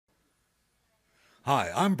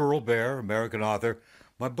Hi, I'm Burl, American author.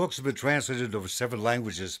 My books have been translated into over 7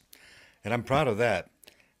 languages, and I'm proud of that.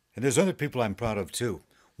 And there's other people I'm proud of too.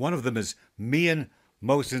 One of them is Mian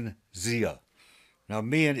Mohsin Zia. Now,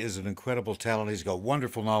 Mian is an incredible talent. He's got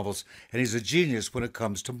wonderful novels, and he's a genius when it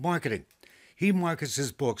comes to marketing. He markets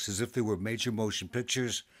his books as if they were major motion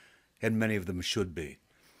pictures, and many of them should be.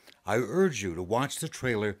 I urge you to watch the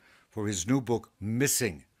trailer for his new book,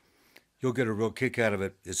 Missing. You'll get a real kick out of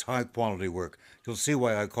it. It's high quality work. You'll see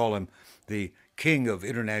why I call him the king of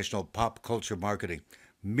international pop culture marketing.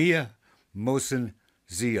 Mia Mohsin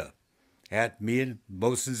Zia at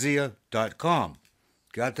mianmohsinzia.com.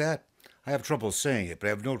 Got that? I have trouble saying it, but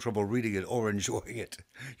I have no trouble reading it or enjoying it.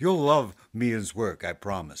 You'll love Mia's work, I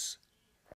promise.